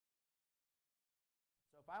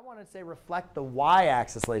I want to say reflect the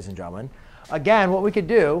y-axis, ladies and gentlemen, again, what we could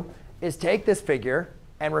do is take this figure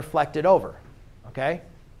and reflect it over. OK?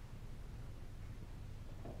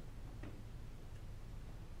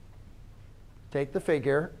 Take the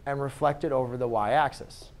figure and reflect it over the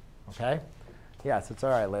y-axis. OK? Yes, it's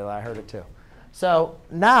all right, Layla. I heard it too. So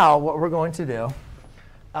now what we're going to do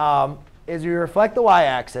is we reflect the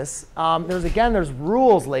y-axis. There's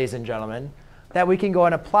rules, ladies and gentlemen, that we can go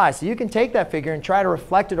and apply. So you can take that figure and try to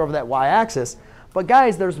reflect it over that y-axis. But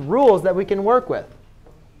guys, there's rules that we can work with.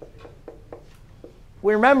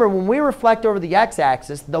 We remember when we reflect over the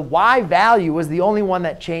x-axis, the y value was the only one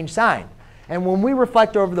that changed sign. And when we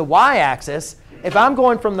reflect over the y-axis, if I'm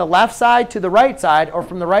going from the left side to the right side or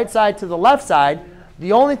from the right side to the left side,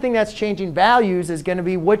 the only thing that's changing values is going to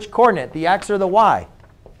be which coordinate, the x or the y?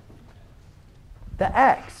 The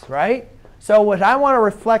x, right? So when I want to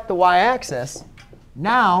reflect the y-axis,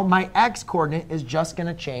 now my x coordinate is just going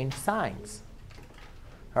to change signs.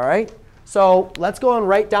 All right? So let's go and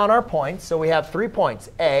write down our points. So we have 3 points.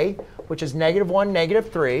 A, which is -1,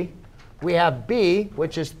 -3. We have B,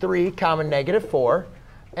 which is 3, -4.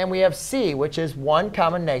 And we have C, which is 1,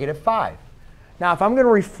 -5. Now, if I'm going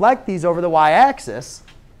to reflect these over the y-axis,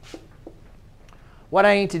 what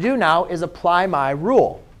I need to do now is apply my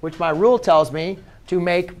rule, which my rule tells me to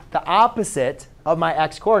make the opposite of my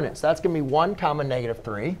x coordinates. So that's going to be 1,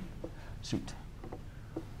 -3. Shoot.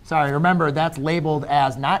 Sorry, remember, that's labeled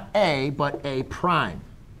as not A, but A prime.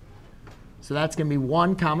 So that's going to be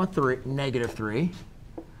 1, -3.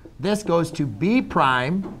 This goes to B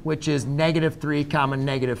prime, which is -3,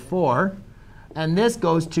 -4. And this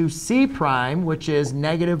goes to C prime, which is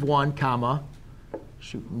 -1,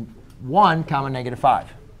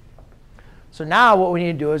 -5. So now what we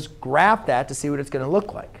need to do is graph that to see what it's going to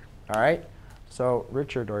look like. All right? So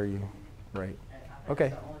Richard, are you right? OK.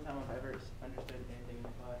 That's the only time I've ever understood anything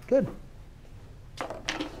in class. Good.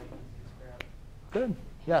 Good.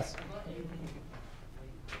 Yes?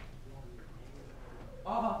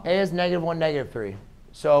 A is -1, -3.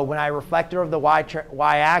 So when I reflect it over the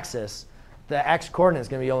y-axis, the x coordinate is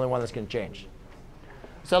going to be the only one that's going to change.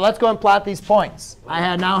 So let's go and plot these points.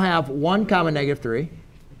 I now have 1, -3.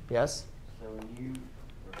 Yes? So when you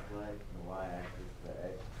reflect the y-axis, the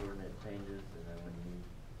x coordinate changes, and then when you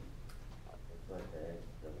reflect the x,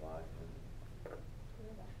 the y coordinate.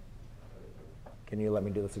 Can you let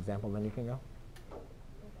me do this example, then you can go?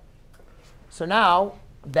 So now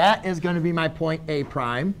that is going to be my point A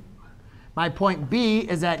prime. My point B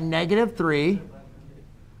is at -3,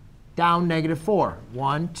 down -4.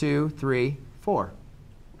 1, 2, 3, 4.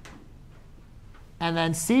 And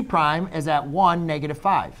then C prime is at 1,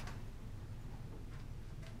 -5.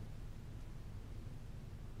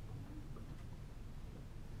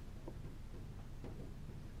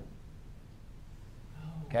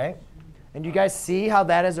 OK? And you guys see how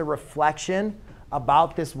that is a reflection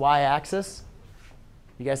about this y-axis?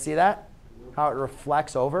 You guys see that? How it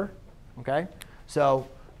reflects over? OK? So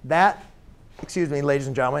that, excuse me, ladies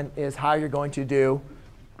and gentlemen, is how you're going to do.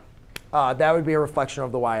 That would be a reflection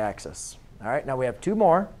of the y-axis. All right, now we have 2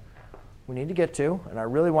 more we need to get to. And I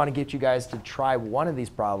really want to get you guys to try one of these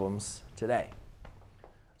problems today.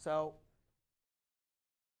 So